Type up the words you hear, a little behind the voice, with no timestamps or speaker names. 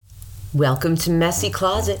Welcome to Messy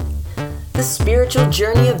Closet, the spiritual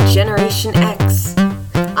journey of Generation X.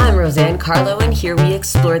 I'm Roseanne Carlo, and here we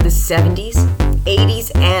explore the 70s,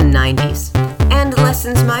 80s, and 90s, and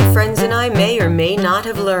lessons my friends and I may or may not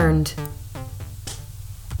have learned.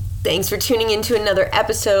 Thanks for tuning in to another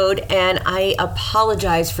episode, and I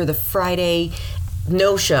apologize for the Friday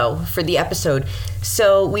no-show for the episode.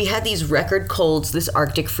 So we had these record colds, this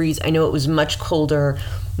Arctic freeze. I know it was much colder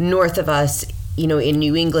north of us, in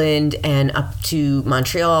New England and up to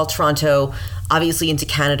Montreal, Toronto, obviously into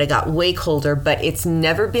Canada, got way colder, but it's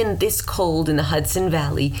never been this cold in the Hudson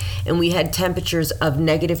Valley. And we had temperatures of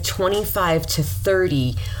negative 25 to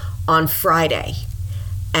 30 on Friday.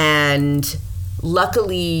 And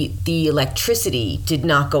luckily, the electricity did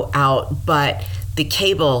not go out, but the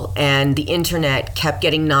cable and the internet kept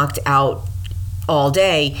getting knocked out all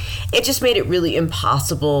day. It just made it really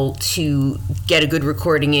impossible to get a good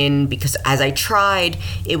recording in because as I tried,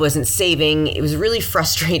 it wasn't saving. It was really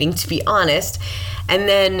frustrating, to be honest. And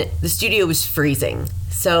then the studio was freezing.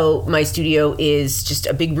 So my studio is just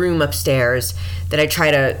a big room upstairs that I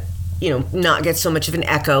try to, not get so much of an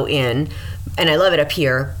echo in. And I love it up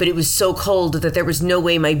here, but it was so cold that there was no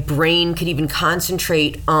way my brain could even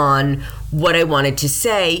concentrate on what I wanted to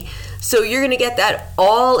say. So you're going to get that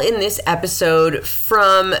all in this episode,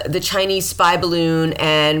 from the Chinese spy balloon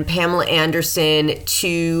and Pamela Anderson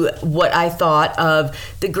to what I thought of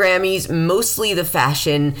the Grammys, mostly the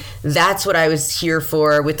fashion. That's what I was here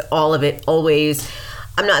for with all of it, always.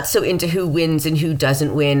 I'm not so into who wins and who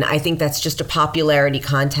doesn't win. I think that's just a popularity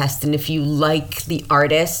contest. And if you like the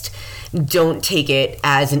artist, don't take it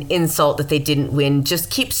as an insult that they didn't win.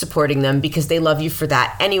 Just keep supporting them because they love you for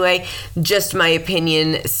that. Anyway, just my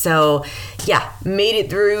opinion. So yeah, made it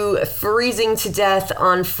through freezing to death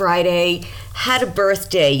on Friday. Had a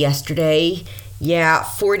birthday yesterday. Yeah,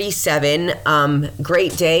 47.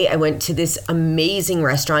 Great day. I went to this amazing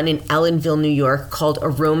restaurant in Ellenville, New York called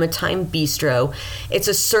Aromatime Bistro. It's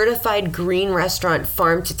a certified green restaurant,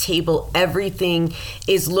 farm to table. Everything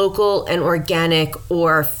is local and organic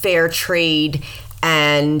or fair trade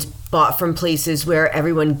and bought from places where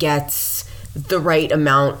everyone gets the right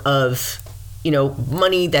amount of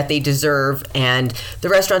money that they deserve. And the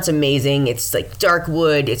restaurant's amazing. It's like dark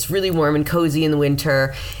wood. It's really warm and cozy in the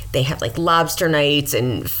winter. They have like lobster nights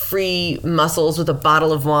and free mussels with a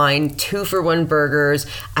bottle of wine, 2-for-1 burgers.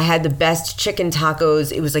 I had the best chicken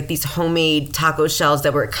tacos. It was like these homemade taco shells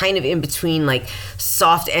that were kind of in between like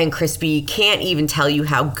soft and crispy. Can't even tell you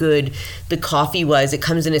how good the coffee was. It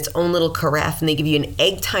comes in its own little carafe, and they give you an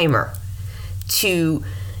egg timer to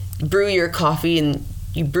brew your coffee, and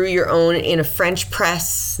you brew your own in a French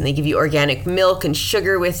press, and they give you organic milk and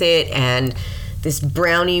sugar with it, and this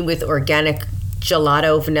brownie with organic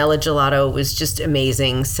gelato, vanilla gelato, was just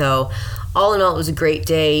amazing. So all in all, it was a great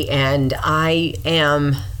day, and I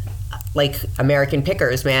am like American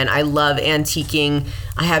Pickers, man. I love antiquing.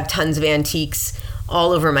 I have tons of antiques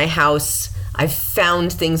all over my house. I've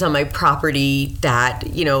found things on my property that,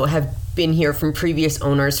 have been here from previous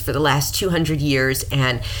owners for the last 200 years,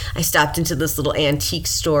 and I stopped into this little antique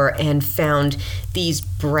store and found these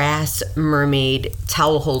brass mermaid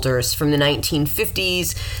towel holders from the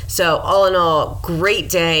 1950s. So all in all, great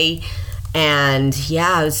day. And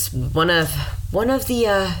yeah, it was one of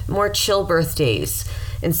the more chill birthdays.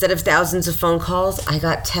 Instead of thousands of phone calls, I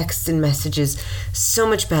got texts and messages. So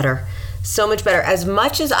much better. So much better. As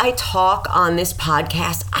much as I talk on this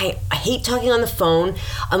podcast, I hate talking on the phone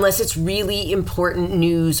unless it's really important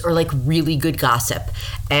news or like really good gossip.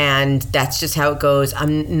 And that's just how it goes.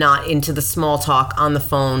 I'm not into the small talk on the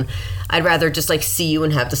phone. I'd rather just like see you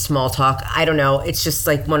and have the small talk. I don't know. It's just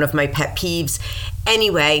like one of my pet peeves.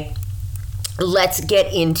 Anyway, let's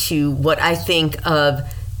get into what I think of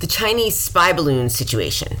the Chinese spy balloon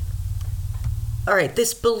situation. All right,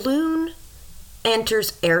 this balloon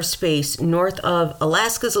enters airspace north of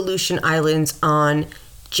Alaska's Aleutian Islands on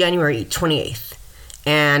January 28th.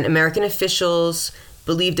 And American officials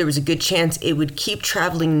believed there was a good chance it would keep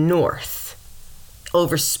traveling north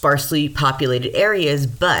over sparsely populated areas,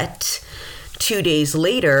 but 2 days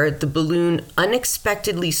later, the balloon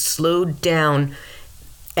unexpectedly slowed down,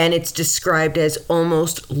 and it's described as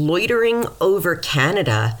almost loitering over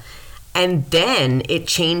Canada. And then it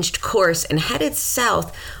changed course and headed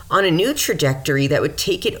south on a new trajectory that would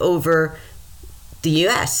take it over the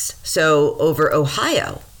U.S., so over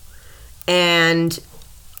Ohio. And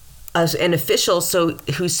an official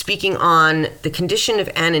who's speaking on the condition of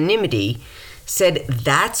anonymity said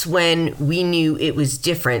that's when we knew it was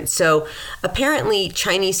different. So apparently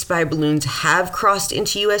Chinese spy balloons have crossed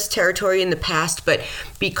into U.S. territory in the past, but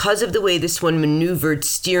because of the way this one maneuvered,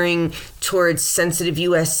 steering towards sensitive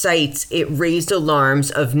U.S. sites, it raised alarms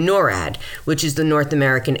of NORAD, which is the North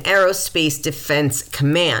American Aerospace Defense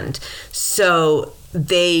Command. So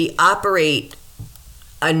they operate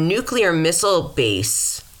a nuclear missile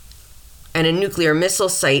base and a nuclear missile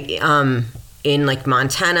site in like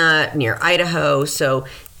Montana near Idaho. So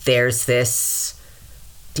there's this,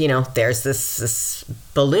 this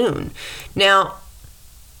balloon. Now,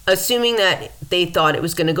 assuming that they thought it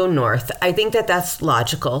was going to go north, I think that that's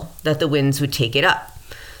logical that the winds would take it up.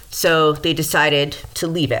 So they decided to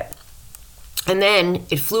leave it. And then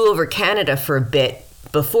it flew over Canada for a bit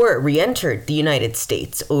before it re-entered the United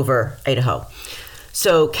States over Idaho.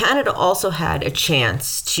 So Canada also had a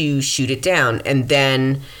chance to shoot it down, and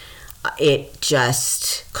then it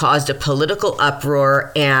just caused a political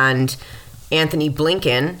uproar, and Anthony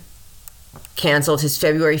Blinken canceled his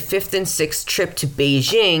February 5th and 6th trip to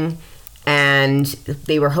Beijing, and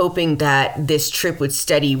they were hoping that this trip would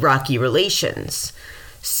steady rocky relations.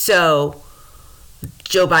 So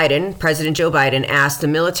President Joe Biden asked the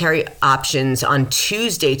military options on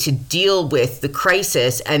Tuesday to deal with the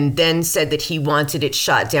crisis, and then said that he wanted it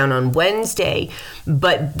shot down on Wednesday,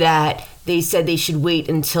 but that they said they should wait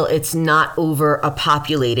until it's not over a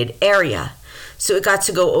populated area. So it got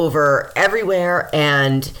to go over everywhere,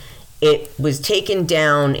 and it was taken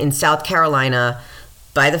down in South Carolina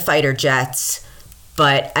by the fighter jets.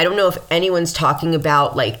 But I don't know if anyone's talking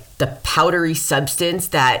about like the powdery substance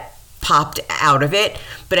that popped out of it,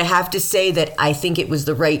 but I have to say that I think it was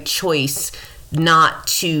the right choice not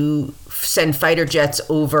to send fighter jets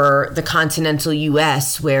over the continental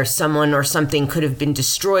US where someone or something could have been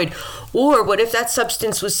destroyed. Or what if that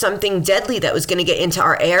substance was something deadly that was going to get into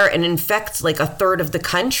our air and infect like a third of the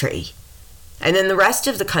country? And then the rest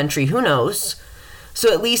of the country, who knows?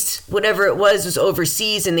 So at least whatever it was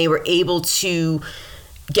overseas, and they were able to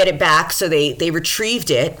get it back. So they retrieved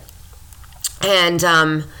it. And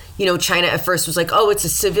China at first was like, oh, it's a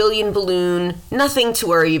civilian balloon, nothing to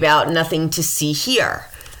worry about, nothing to see here.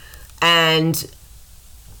 And,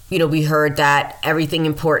 we heard that everything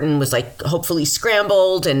important was like hopefully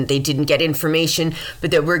scrambled and they didn't get information,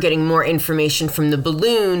 but that we're getting more information from the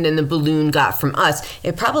balloon than the balloon got from us.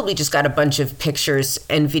 It probably just got a bunch of pictures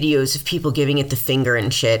and videos of people giving it the finger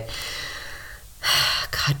and shit.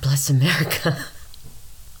 God bless America.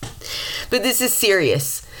 But this is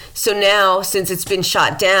serious. So now, since it's been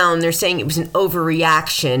shot down, they're saying it was an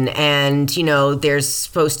overreaction, and, there's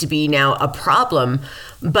supposed to be now a problem.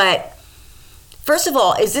 But first of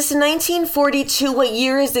all, is this in 1942? What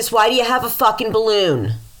year is this? Why do you have a fucking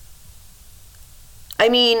balloon? I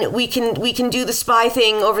mean, we can do the spy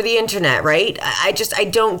thing over the internet, right? I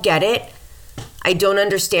don't get it. I don't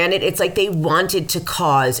understand it. It's like they wanted to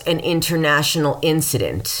cause an international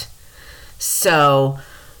incident. So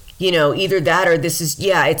either that or this is,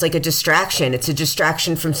 it's like a distraction. It's a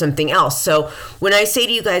distraction from something else. So when I say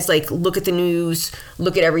to you guys, like, look at the news,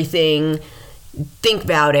 look at everything, think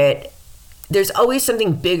about it, there's always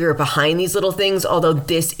something bigger behind these little things, although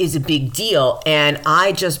this is a big deal. And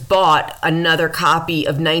I just bought another copy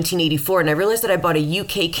of 1984, and I realized that I bought a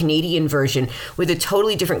UK Canadian version with a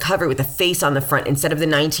totally different cover with a face on the front instead of the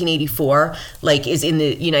 1984, like is in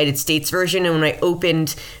the United States version. And when I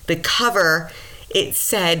opened the cover, it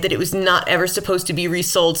said that it was not ever supposed to be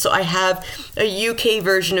resold. So I have a UK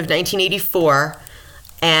version of 1984,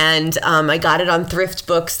 and I got it on Thrift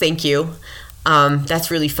Books. Thank you.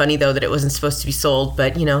 That's really funny, though, that it wasn't supposed to be sold,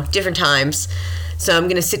 but, different times. So I'm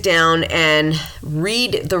going to sit down and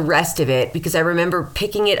read the rest of it, because I remember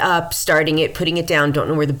picking it up, starting it, putting it down, don't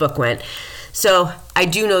know where the book went. So I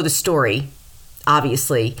do know the story,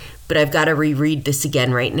 obviously, but I've got to reread this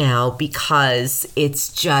again right now because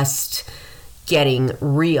it's just getting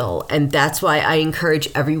real. And that's why I encourage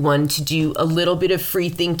everyone to do a little bit of free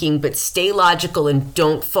thinking, but stay logical and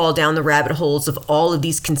don't fall down the rabbit holes of all of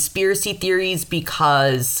these conspiracy theories,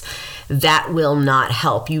 because that will not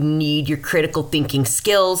help. You need your critical thinking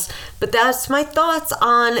skills. But that's my thoughts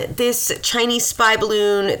on this Chinese spy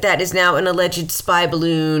balloon that is now an alleged spy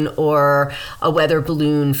balloon or a weather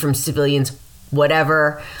balloon from civilians,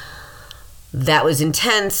 whatever. That was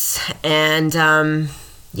intense. And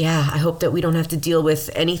I hope that we don't have to deal with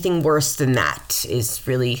anything worse than that, is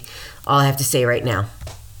really all I have to say right now.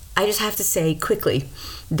 I just have to say quickly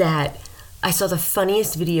that I saw the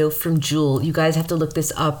funniest video from Jewel. You guys have to look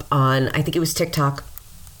this up on, I think it was TikTok.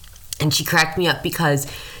 And she cracked me up because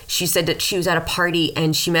she said that she was at a party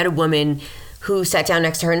and she met a woman who sat down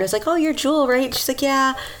next to her and was like, oh, you're Jewel, right? She's like,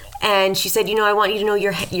 yeah. And she said, I want you to know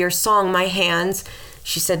your song, My Hands.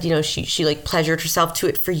 She said, she like pleasured herself to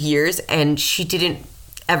it for years, and she didn't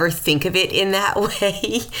ever think of it in that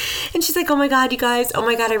way. And she's like, oh my God, you guys, oh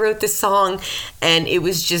my God, I wrote this song. And it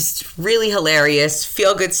was just really hilarious,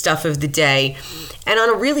 feel good stuff of the day. And on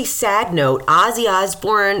a really sad note, Ozzy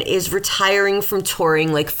Osbourne is retiring from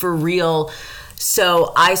touring, like for real.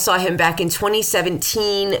 So I saw him back in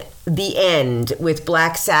 2017, The End, with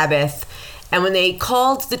Black Sabbath. And when they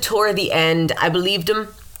called the tour The End, I believed them.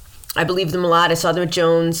 I believed them a lot. I saw them at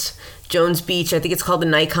Jones Beach. I think it's called the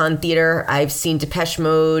Nikon Theater. I've seen Depeche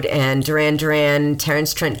Mode and Duran Duran,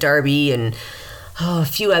 Terence Trent D'Arby, and a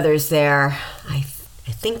few others there. I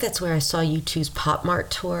think that's where I saw U2's Pop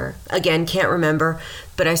Mart tour. Again, can't remember,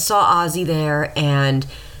 but I saw Ozzy there. And,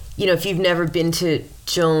 if you've never been to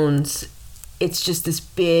Jones, it's just this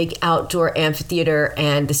big outdoor amphitheater,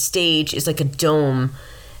 and the stage is like a dome.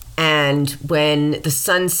 And when the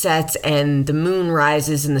sun sets and the moon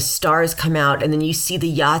rises and the stars come out, and then you see the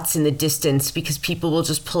yachts in the distance, because people will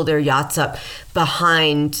just pull their yachts up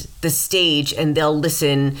behind the stage and they'll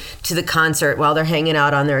listen to the concert while they're hanging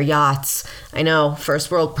out on their yachts. I know,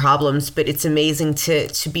 first world problems, but it's amazing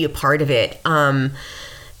to be a part of it.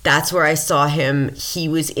 That's where I saw him. He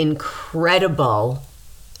was incredible.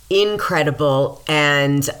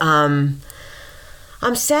 And I'm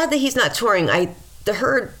sad that he's not touring. I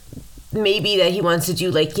heard maybe that he wants to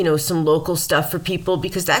do like, some local stuff for people,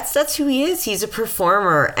 because that's who he is. He's a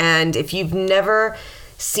performer. And if you've never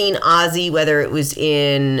seen Ozzy, whether it was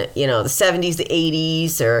in, the 70s, the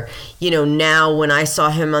 80s, or, now when I saw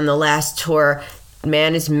him on the last tour,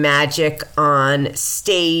 man is magic on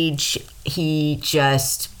stage. He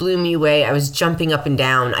just blew me away. I was jumping up and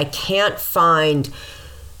down. I can't find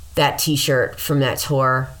that t-shirt from that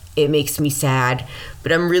tour. It makes me sad,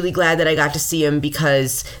 but I'm really glad that I got to see him,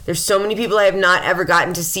 because there's so many people I have not ever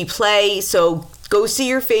gotten to see play. So go see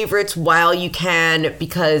your favorites while you can,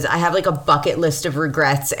 because I have like a bucket list of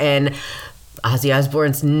regrets, and Ozzy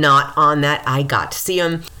Osbourne's not on that. I got to see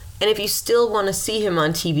him. And if you still want to see him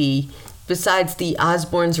on TV, besides the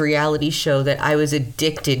Osbournes reality show that I was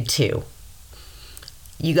addicted to,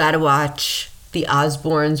 you got to watch The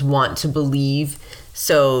Osbournes Want to Believe.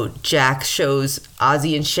 So Jack shows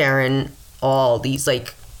Ozzy and Sharon all these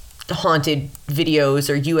like haunted videos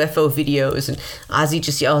or UFO videos, and Ozzy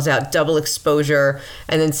just yells out double exposure,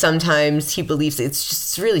 and then sometimes he believes it's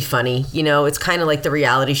just really funny. It's kind of like the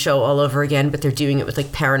reality show all over again, but they're doing it with like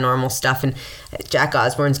paranormal stuff, and Jack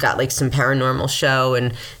Osbourne's got like some paranormal show,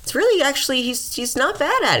 and it's really actually he's not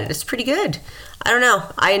bad at it. It's pretty good. I don't know.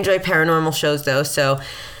 I enjoy paranormal shows though, so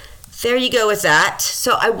there you go with that.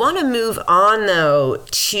 So I want to move on, though,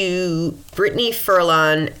 to Brittany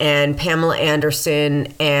Furlan and Pamela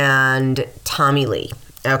Anderson and Tommy Lee.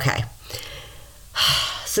 Okay.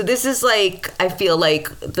 So this is like, I feel like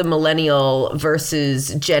the millennial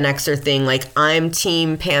versus Gen Xer thing. Like, I'm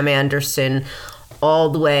team Pam Anderson all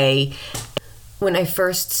the way. When I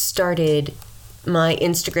first started my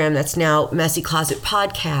Instagram, that's now Messy Closet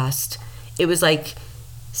Podcast, it was like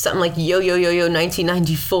something like yo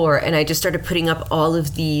 1994, and I just started putting up all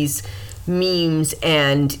of these memes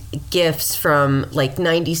and gifs from like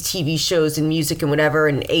 90s TV shows and music and whatever,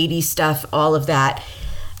 and 80s stuff, all of that.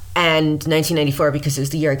 And 1994, because it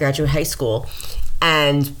was the year I graduated high school.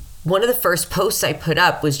 And one of the first posts I put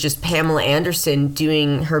up was just Pamela Anderson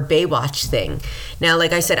doing her Baywatch thing. Now,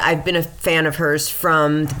 like I said, I've been a fan of hers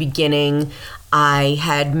from the beginning. I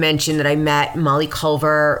had mentioned that I met Molly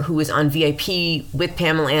Culver, who was on VIP with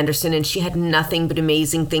Pamela Anderson, and she had nothing but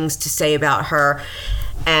amazing things to say about her.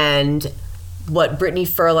 And what Brittany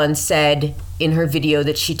Furlan said in her video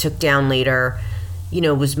that she took down later,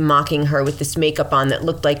 was mocking her with this makeup on that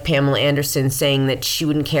looked like Pamela Anderson, saying that she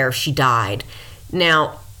wouldn't care if she died.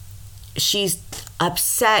 Now, she's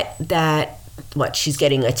upset that she's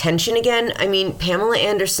getting attention again. I mean, Pamela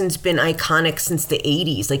Anderson's been iconic since the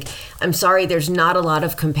 80s. Like, I'm sorry, there's not a lot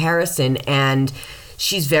of comparison, and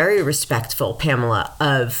she's very respectful, Pamela,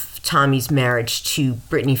 of Tommy's marriage to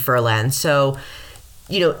Brittany Furlan. So,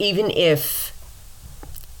 even if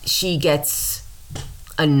she gets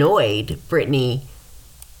annoyed, Brittany,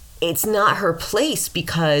 it's not her place,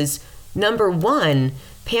 because number one,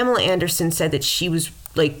 Pamela Anderson said that she was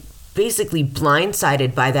like basically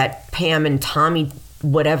blindsided by that Pam and Tommy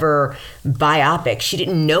whatever biopic. She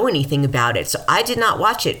didn't know anything about it. So I did not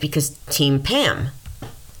watch it because Team Pam.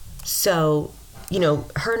 So,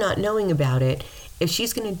 her not knowing about it, if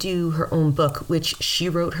she's going to do her own book, which she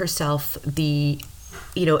wrote herself,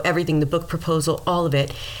 everything, the book proposal, all of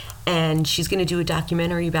it, and she's going to do a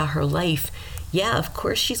documentary about her life, yeah, of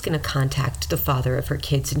course she's going to contact the father of her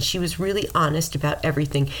kids. And she was really honest about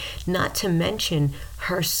everything. Not to mention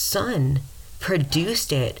her son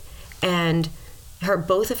produced it, and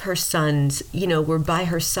both of her sons, were by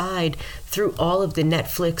her side through all of the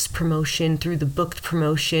Netflix promotion, through the booked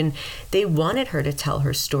promotion. They wanted her to tell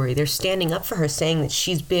her story. They're standing up for her, saying that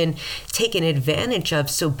she's been taken advantage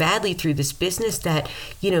of so badly through this business that,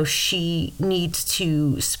 she needs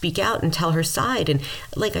to speak out and tell her side. And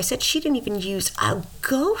like I said, she didn't even use a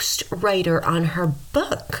ghost writer on her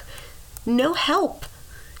book. No help.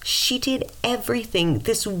 She did everything.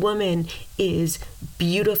 This woman is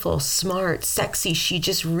beautiful, smart, sexy. She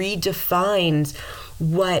just redefines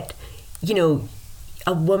what,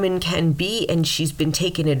 a woman can be, and she's been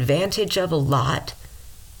taken advantage of a lot.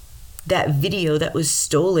 That video that was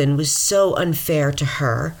stolen was so unfair to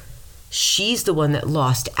her. She's the one that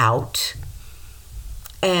lost out.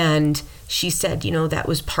 And she said, that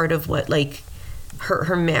was part of what,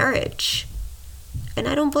 her marriage. And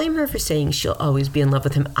I don't blame her for saying she'll always be in love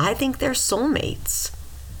with him. I think they're soulmates.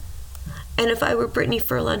 And if I were Brittany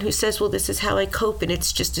Furlan, who says, well, this is how I cope and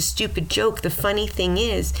it's just a stupid joke, the funny thing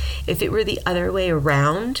is, if it were the other way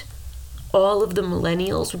around, all of the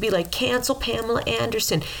millennials would be like, cancel Pamela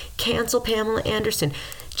Anderson, cancel Pamela Anderson.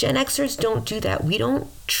 Gen Xers don't do that. We don't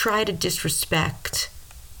try to disrespect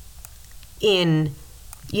and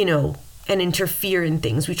interfere in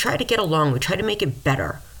things. We try to get along. We try to make it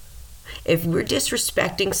better. If we're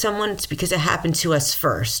disrespecting someone, it's because it happened to us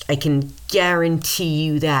first. I can guarantee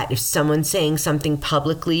you that. If someone's saying something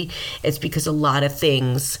publicly, it's because a lot of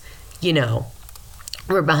things,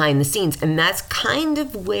 were behind the scenes. And that's kind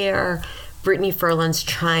of where Brittany Furlan's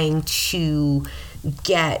trying to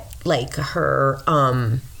get her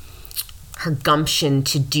gumption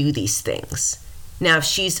to do these things. Now, if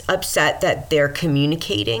she's upset that they're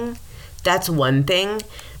communicating, that's one thing.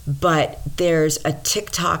 But there's a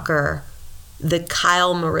TikToker, the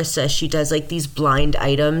Kyle Marissa, she does these blind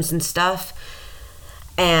items and stuff.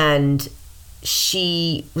 And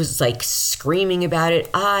she was screaming about it.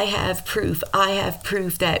 I have proof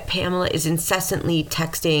that Pamela is incessantly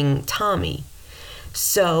texting Tommy.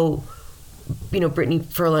 So, Brittany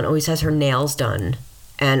Furlan always has her nails done.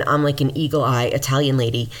 And I'm an eagle eye Italian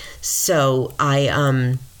lady. So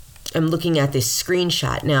I'm looking at this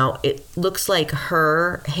screenshot. Now, it looks like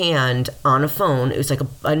her hand on a phone. It was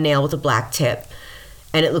a nail with a black tip.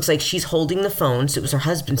 And it looks like she's holding the phone. So it was her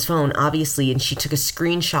husband's phone, obviously. And she took a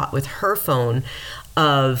screenshot with her phone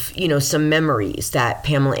of, some memories that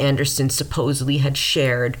Pamela Anderson supposedly had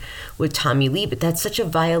shared with Tommy Lee. But that's such a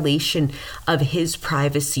violation of his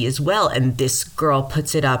privacy as well. And this girl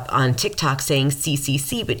puts it up on TikTok saying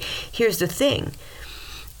CCC. But here's the thing.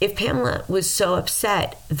 If Pamela was so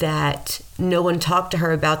upset that no one talked to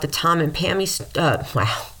her about the Tommy and Pam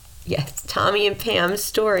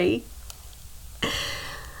story,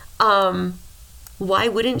 why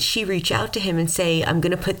wouldn't she reach out to him and say, I'm going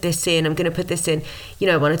to put this in,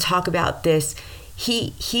 I want to talk about this.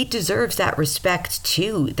 He deserves that respect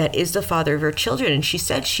too. That is the father of her children. And she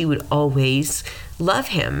said she would always love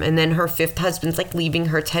him. And then her fifth husband's leaving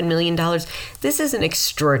her $10 million. This is an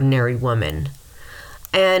extraordinary woman.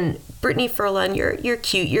 And Brittany Furlan, you're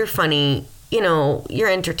cute, you're funny, you're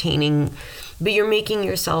entertaining, but you're making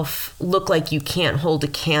yourself look like you can't hold a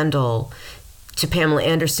candle to Pamela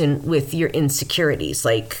Anderson with your insecurities.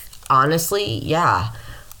 Honestly, yeah,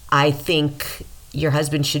 I think your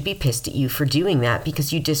husband should be pissed at you for doing that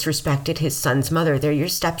because you disrespected his son's mother. They're your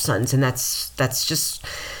stepsons, and that's just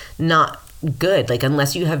not good.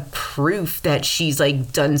 Unless you have proof that she's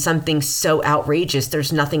done something so outrageous,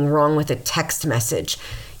 there's nothing wrong with a text message.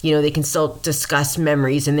 They can still discuss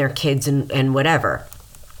memories and their kids and whatever.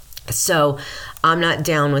 So I'm not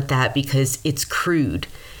down with that because it's crude.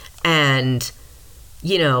 And,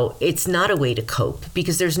 it's not a way to cope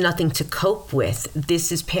because there's nothing to cope with.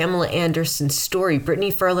 This is Pamela Anderson's story.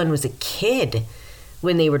 Brittany Furlan was a kid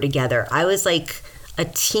when they were together. I was a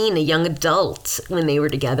teen, a young adult when they were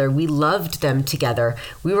together. We loved them together.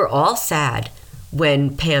 We were all sad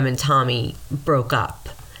when Pam and Tommy broke up.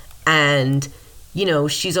 And,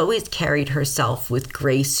 she's always carried herself with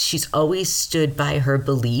grace. She's always stood by her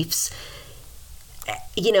beliefs.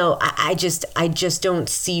 I just don't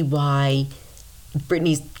see why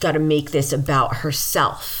Brittany's got to make this about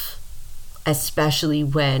herself, especially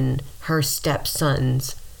when her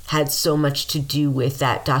stepsons had so much to do with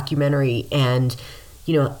that documentary and,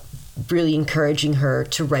 really encouraging her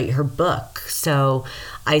to write her book. So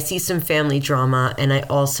I see some family drama, and I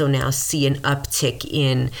also now see an uptick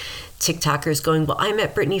in TikTokers going, well, I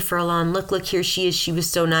met Brittany Furlan. Look, here she is. She was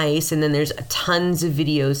so nice. And then there's tons of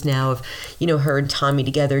videos now of, her and Tommy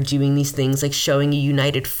together doing these things, like showing a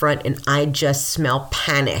united front. And I just smell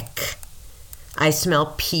panic. I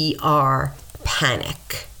smell PR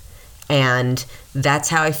panic. And that's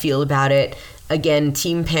how I feel about it. Again,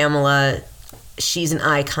 Team Pamela, she's an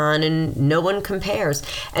icon and no one compares.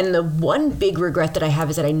 And the one big regret that I have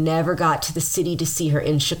is that I never got to the city to see her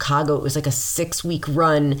in Chicago. It was like a 6-week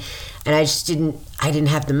run, and I didn't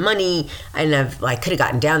have the money. I could have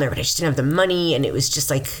gotten down there, but I just didn't have the money, and it was just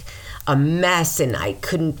like a mess, and I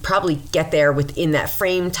couldn't probably get there within that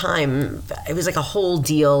frame time. It was like a whole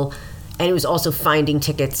deal. And it was also finding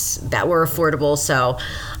tickets that were affordable. So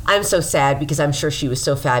I'm so sad because I'm sure she was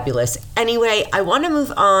so fabulous. Anyway, I want to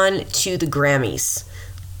move on to the Grammys.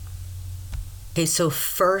 Okay, so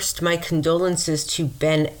first, my condolences to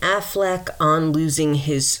Ben Affleck on losing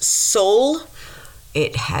his soul.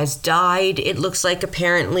 It has died. It looks like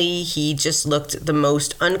apparently he just looked the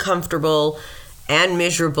most uncomfortable and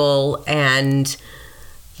miserable. And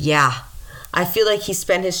yeah, I feel like he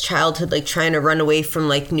spent his childhood like trying to run away from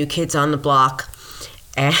like New Kids on the Block,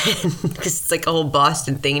 and because it's like a whole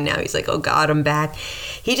Boston thing, and now he's like, oh God, I'm back.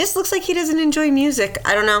 He just looks like he doesn't enjoy music.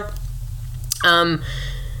 I don't know.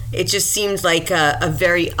 It just seemed like a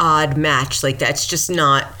very odd match. Like that's just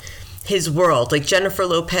not his world. Like Jennifer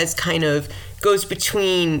Lopez kind of goes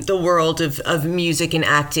between the world of music and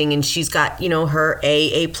acting, and she's got, her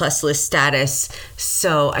A+ list status.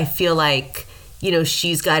 So I feel like,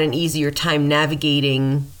 she's got an easier time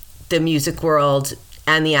navigating the music world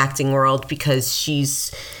and the acting world because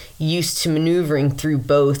she's used to maneuvering through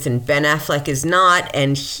both, and Ben Affleck is not,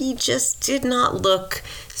 and he just did not look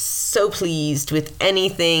so pleased with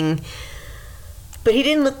anything. But he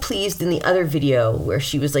didn't look pleased in the other video where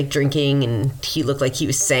she was like drinking, and he looked like he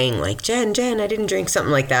was saying like, Jen, I didn't drink,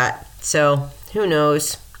 something like that. So who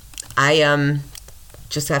knows? I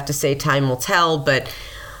just have to say time will tell, but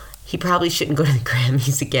he probably shouldn't go to the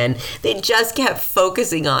Grammys again. They just kept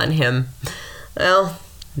focusing on him. Well,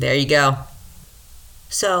 there you go.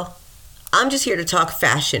 So, I'm just here to talk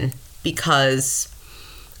fashion because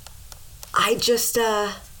I just,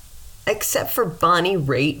 except for Bonnie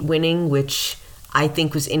Raitt winning, which I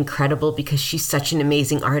think was incredible because she's such an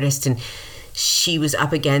amazing artist, and she was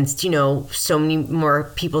up against, so many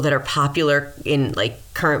more people that are popular in like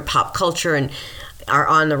current pop culture and are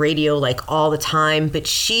on the radio like all the time, but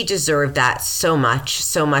she deserved that so much.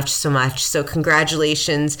 So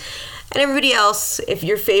congratulations. And everybody else, if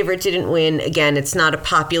your favorite didn't win, again, it's not a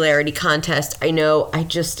popularity contest. I know, I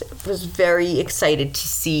just was very excited to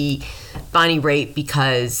see Bonnie Raitt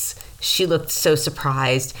because she looked so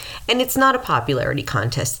surprised. And it's not a popularity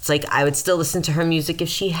contest. It's like I would still listen to her music if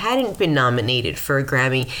she hadn't been nominated for a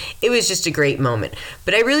Grammy. It was just a great moment.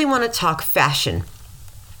 But I really want to talk fashion,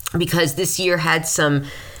 because this year had some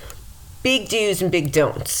big do's and big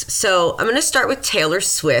don'ts. So I'm going to start with Taylor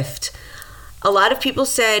Swift. A lot of people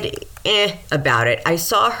said about it. I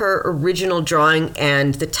saw her original drawing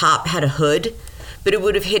and the top had a hood, but it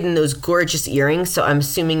would have hidden those gorgeous earrings. So I'm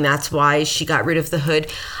assuming that's why she got rid of the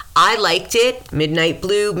hood. I liked it. Midnight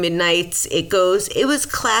blue, midnights, it was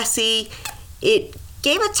classy. It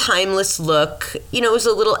gave a timeless look. It was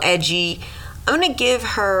a little edgy. I'm going to give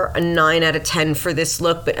her a 9 out of 10 for this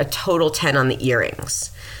look, but a total 10 on the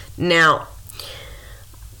earrings. Now,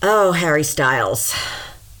 Harry Styles.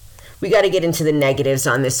 We got to get into the negatives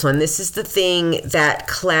on this one. This is the thing that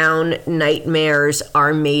clown nightmares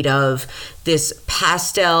are made of. This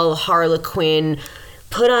pastel Harlequin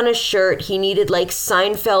put on a shirt. He needed like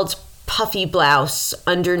Seinfeld's puffy blouse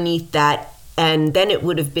underneath that, and then it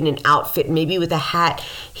would have been an outfit, maybe with a hat.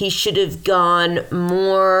 He should have gone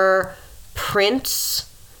more Prince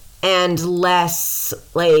and less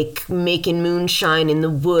like making moonshine in the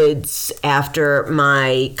woods after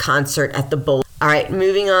my concert at the bowl. All right,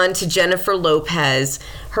 moving on to Jennifer Lopez.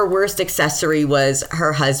 Her worst accessory was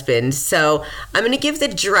her husband. So I'm going to give the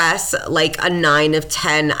dress like a 9 of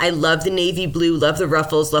 10. I love the navy blue, love the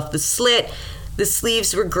ruffles, love the slit. The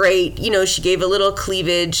sleeves were great. She gave a little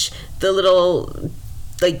cleavage, the little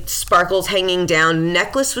like sparkles hanging down.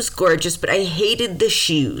 Necklace was gorgeous, but I hated the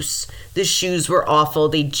shoes. The shoes were awful.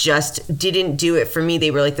 They just didn't do it for me.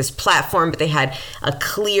 They were like this platform, but they had a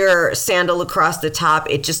clear sandal across the top.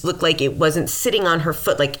 It just looked like it wasn't sitting on her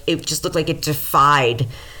foot. Like it just looked like it defied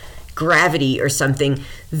gravity or something.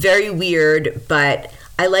 Very weird, but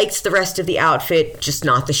I liked the rest of the outfit, just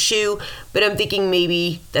not the shoe, but I'm thinking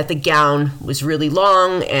maybe that the gown was really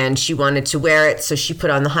long and she wanted to wear it, so she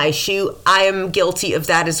put on the high shoe. I am guilty of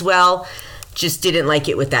that as well, just didn't like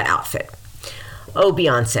it with that outfit. Oh,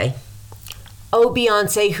 Beyonce. Oh,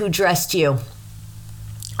 Beyonce, who dressed you?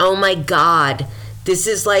 Oh my God. This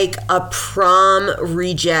is like a prom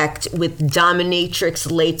reject with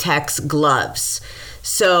dominatrix latex gloves.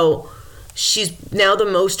 So she's now the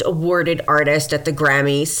most awarded artist at the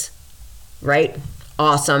Grammys, right?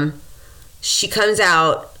 Awesome. She comes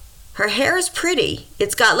out, her hair is pretty.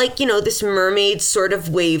 It's got like, this mermaid sort of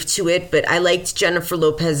wave to it, but I liked Jennifer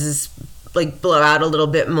Lopez's like blowout a little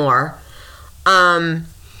bit more. But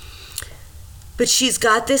she's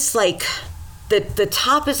got this like, the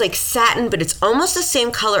top is like satin, but it's almost the same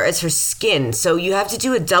color as her skin. So you have to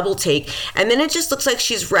do a double take. And then it just looks like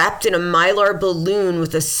she's wrapped in a Mylar balloon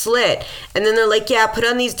with a slit. And then they're like, yeah, put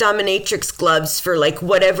on these dominatrix gloves for like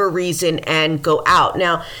whatever reason and go out.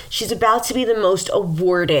 Now, she's about to be the most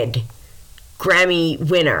awarded Grammy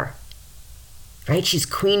winner, right? She's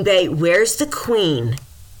Queen Bey. Where's the queen?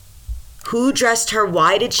 Who dressed her?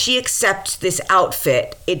 Why did she accept this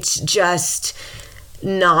outfit? It's just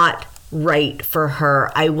not right for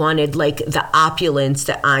her. I wanted like the opulence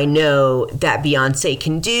that I know that Beyonce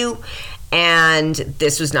can do, and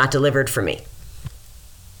this was not delivered for me.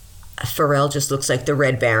 Pharrell just looks like the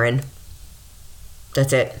Red Baron.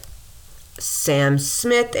 That's it. Sam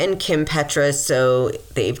Smith and Kim Petras, so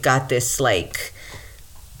they've got this like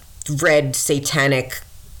red satanic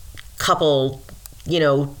couple,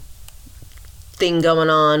 thing going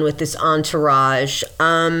on with this entourage.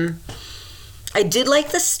 I did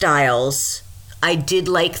like the styles. I did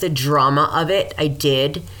like the drama of it. I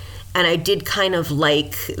did. And I did kind of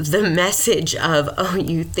like the message of, oh,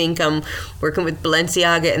 you think I'm working with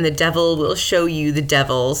Balenciaga and the devil will show you the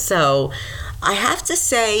devil. So I have to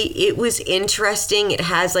say it was interesting. It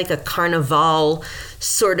has like a carnival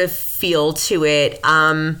sort of feel to it.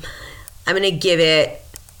 I'm going to give it,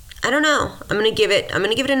 I don't know. I'm going to give it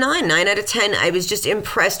a 9 out of 10. I was just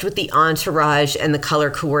impressed with the entourage and the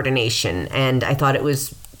color coordination, and I thought it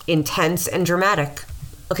was intense and dramatic.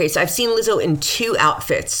 Okay, so I've seen Lizzo in 2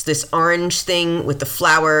 outfits. This orange thing with the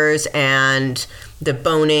flowers and the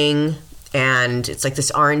boning, and it's like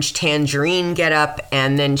this orange tangerine getup,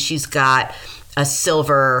 and then she's got a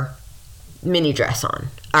silver mini dress on.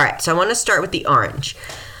 All right, so I want to start with the orange.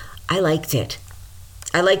 I liked it.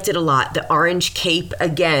 I liked it a lot. The orange cape,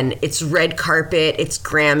 again, it's red carpet, it's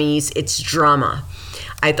Grammys, it's drama.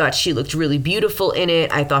 I thought she looked really beautiful in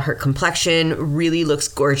it. I thought her complexion really looks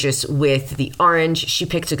gorgeous with the orange. She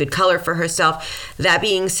picked a good color for herself. That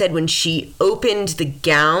being said, when she opened the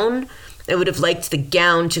gown, I would have liked the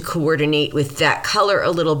gown to coordinate with that color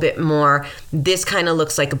a little bit more. This kind of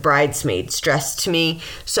looks like a bridesmaid's dress to me.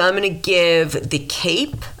 So I'm going to give the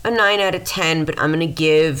cape a 9 out of 10, but I'm going to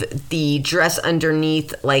give the dress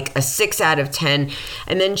underneath like a 6 out of 10.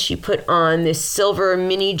 And then she put on this silver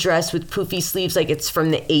mini dress with poofy sleeves like it's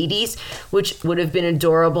from the 80s, which would have been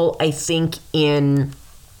adorable, I think, in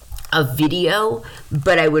a video,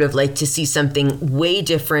 but I would have liked to see something way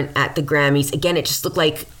different at the Grammys. Again, it just looked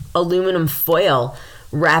like aluminum foil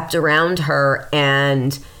wrapped around her,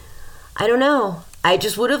 and I don't know. I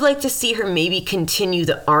just would have liked to see her maybe continue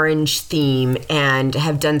the orange theme and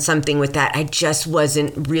have done something with that. I just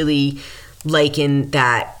wasn't really liking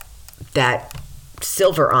that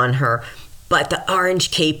silver on her, but the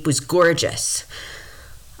orange cape was gorgeous.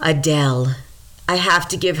 Adele, I have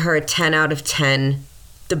to give her a 10 out of 10.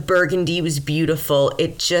 The burgundy was beautiful.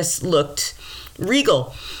 It just looked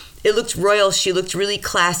regal. It looked royal. She looked really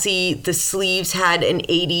classy. The sleeves had an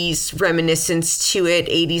 80s reminiscence to it,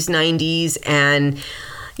 80s, 90s, and,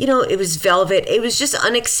 it was velvet. It was just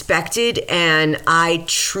unexpected, and I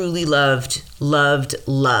truly loved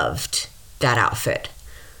that outfit.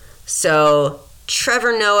 So,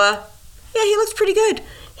 Trevor Noah, yeah, he looks pretty good.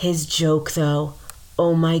 His joke, though,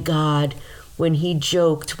 oh my God. When he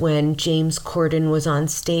joked when James Corden was on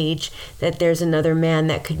stage that there's another man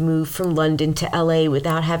that could move from London to LA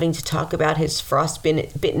without having to talk about his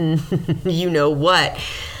frostbitten you-know-what.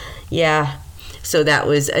 Yeah, so that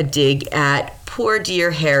was a dig at poor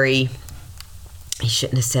dear Harry. He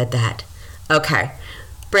shouldn't have said that. Okay,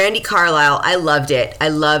 Brandi Carlile, I loved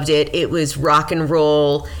it. It was rock and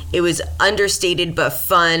roll. It was understated but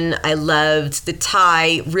fun. I loved the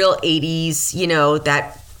tie, real 80s,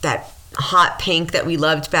 that hot pink that we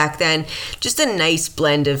loved back then. Just a nice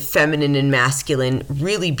blend of feminine and masculine.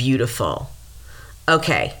 Really beautiful.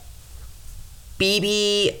 Okay.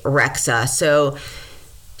 BB Rexa. So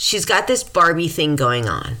she's got this Barbie thing going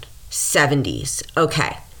on. 70s.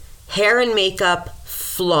 Okay. Hair and makeup,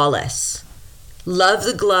 flawless. Love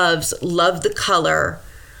the gloves, love the color.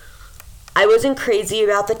 I wasn't crazy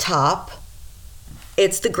about the top.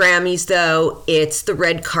 It's the Grammys, though. It's the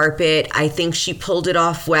red carpet. I think she pulled it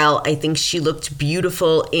off well. I think she looked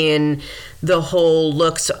beautiful in the whole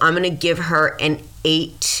look. So I'm going to give her an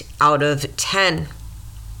 8 out of 10.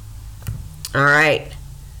 All right.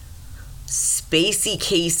 Spacey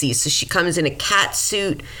Casey. So she comes in a cat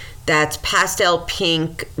suit that's pastel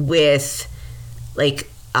pink with like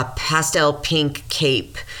a pastel pink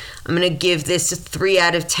cape. I'm going to give this a 3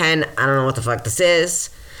 out of 10. I don't know what the fuck this is.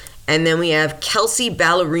 And then we have Kelsey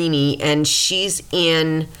Ballerini, and she's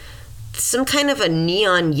in some kind of a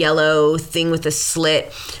neon yellow thing with a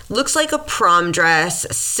slit. Looks like a prom dress.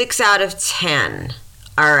 6 out of 10.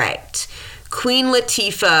 All right. Queen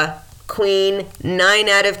Latifah, Queen, 9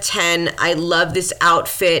 out of 10. I love this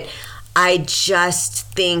outfit. I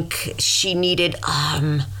just think she needed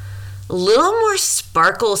a little more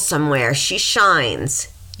sparkle somewhere. She shines,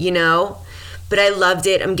 you know? But I loved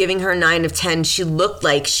it. I'm giving her a 9 of 10. She looked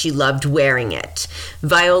like she loved wearing it.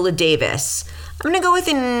 Viola Davis. I'm going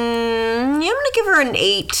to give her an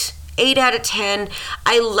 8. 8 out of 10.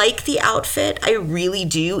 I like the outfit. I really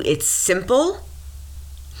do. It's simple.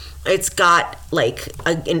 It's got like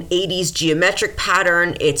an 80s geometric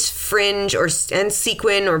pattern. It's fringe and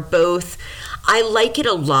sequin or both. I like it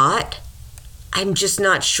a lot. I'm just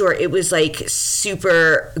not sure it was like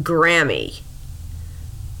super Grammy.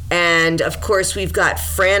 And of course, we've got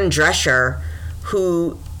Fran Drescher,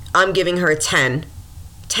 who I'm giving her a 10.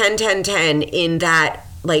 10, 10, 10 in that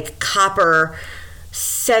like copper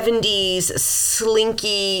 70s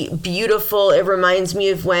slinky, beautiful. It reminds me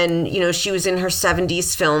of when, you know, she was in her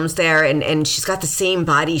 70s films there, and she's got the same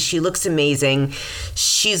body. She looks amazing.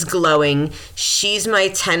 She's glowing. She's my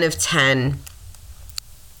 10 of 10.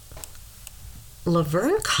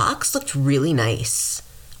 Laverne Cox looked really nice.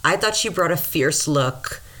 I thought she brought a fierce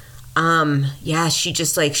look. She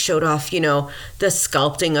just like showed off, you know, the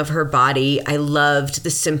sculpting of her body. I loved the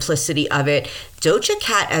simplicity of it. Doja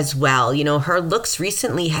Cat as well. You know, her looks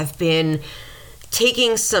recently have been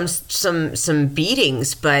taking some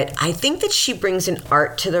beatings, but I think that she brings an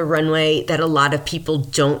art to the runway that a lot of people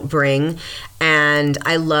don't bring. And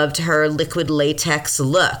I loved her liquid latex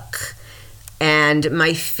look. And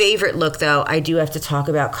my favorite look, though, I do have to talk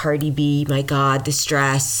about Cardi B. My God, this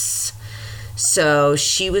dress. So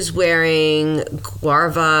she was wearing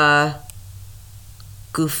Gufta.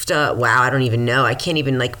 Wow, I don't even know. I can't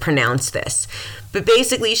even like pronounce this. But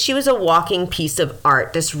basically, she was a walking piece of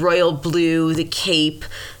art. This royal blue, the cape,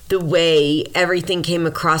 the way everything came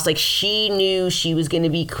across. Like she knew she was going to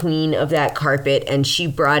be queen of that carpet, and she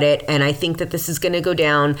brought it. And I think that this is going to go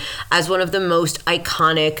down as one of the most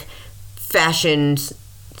iconic fashion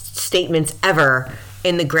statements ever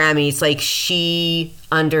in the Grammys. Like she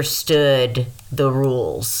understood the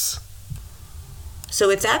rules. So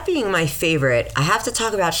with that being my favorite, I have to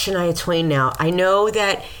talk about Shania Twain now. I know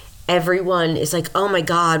that everyone is like, oh my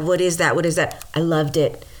God, what is that? What is that? I loved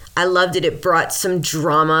it. I loved it. It brought some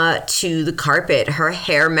drama to the carpet. Her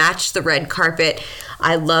hair matched the red carpet.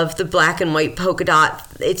 I love the black and white polka dot.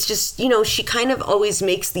 It's just, you know, she kind of always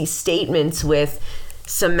makes these statements with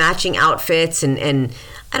some matching outfits, and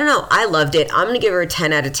I don't know, I loved it. I'm going to give her a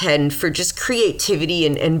 10 out of 10 for just creativity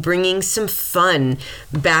and bringing some fun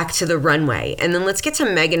back to the runway. And then let's get to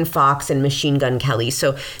Megan Fox and Machine Gun Kelly.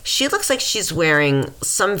 So she looks like she's wearing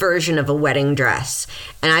some version of a wedding dress,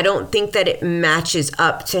 and I don't think that it matches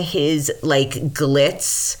up to his like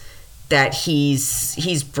glitz that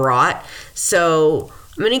he's brought. So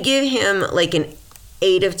I'm going to give him like an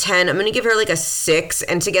 8 of 10. I'm going to give her like a 6,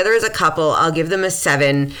 and together as a couple, I'll give them a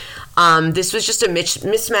 7. This was just a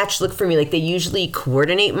mismatched look for me. Like they usually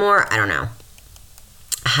coordinate more. I don't know.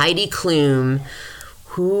 Heidi Klum,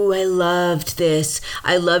 who I loved this.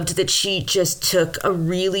 I loved that she just took a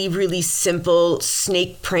really, really simple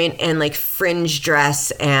snake print and like fringe dress,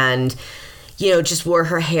 and you know, just wore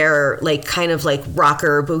her hair like kind of like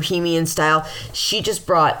rocker bohemian style. She just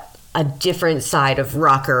brought a different side of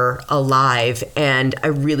rocker alive, and I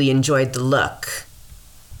really enjoyed the look.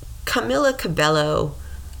 Camila Cabello,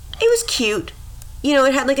 it was cute. You know,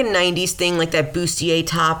 it had like a 90s thing, like that bustier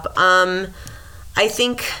top. I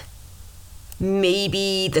think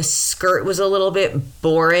maybe the skirt was a little bit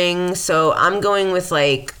boring, so I'm going with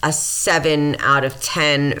like a 7 out of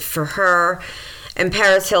 10 for her. And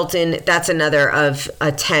Paris Hilton, that's another of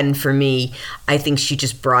a 10 for me. I think she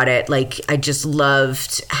just brought it. Like, I just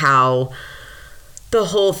loved how the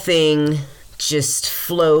whole thing just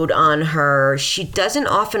flowed on her. She doesn't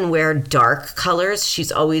often wear dark colors.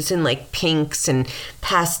 She's always in like pinks and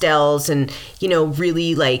pastels and,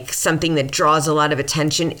 really like something that draws a lot of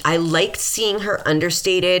attention. I liked seeing her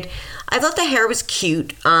understated. I thought the hair was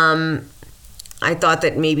cute. I thought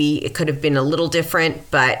that maybe it could have been a little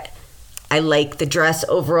different, but I like the dress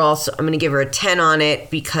overall, so I'm going to give her a 10 on it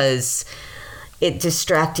because it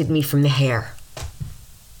distracted me from the hair.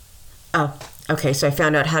 Oh, okay, so I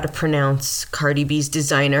found out how to pronounce Cardi B's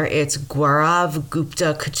designer. It's Gaurav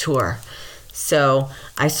Gupta Couture. So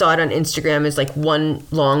I saw it on Instagram as like one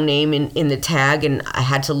long name in the tag, and I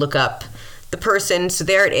had to look up the person, so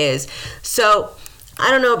there it is. So I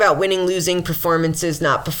don't know about winning, losing, performances,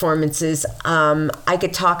 not performances. I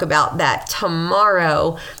could talk about that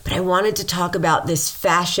tomorrow, but I wanted to talk about this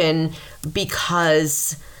fashion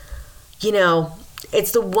because,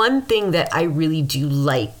 it's the one thing that I really do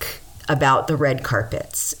like about the red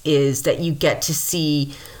carpets is that you get to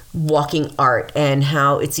see walking art and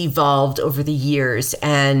how it's evolved over the years.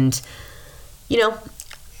 And,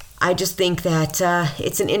 I just think that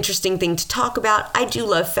it's an interesting thing to talk about. I do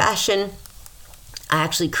love fashion. I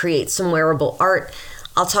actually create some wearable art.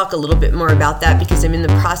 I'll talk a little bit more about that because I'm in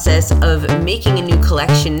the process of making a new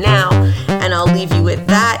collection now, and I'll leave you with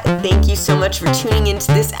that. Thank you so much for tuning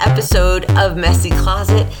into this episode of Messy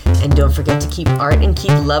Closet, and don't forget to keep art and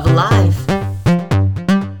keep love alive.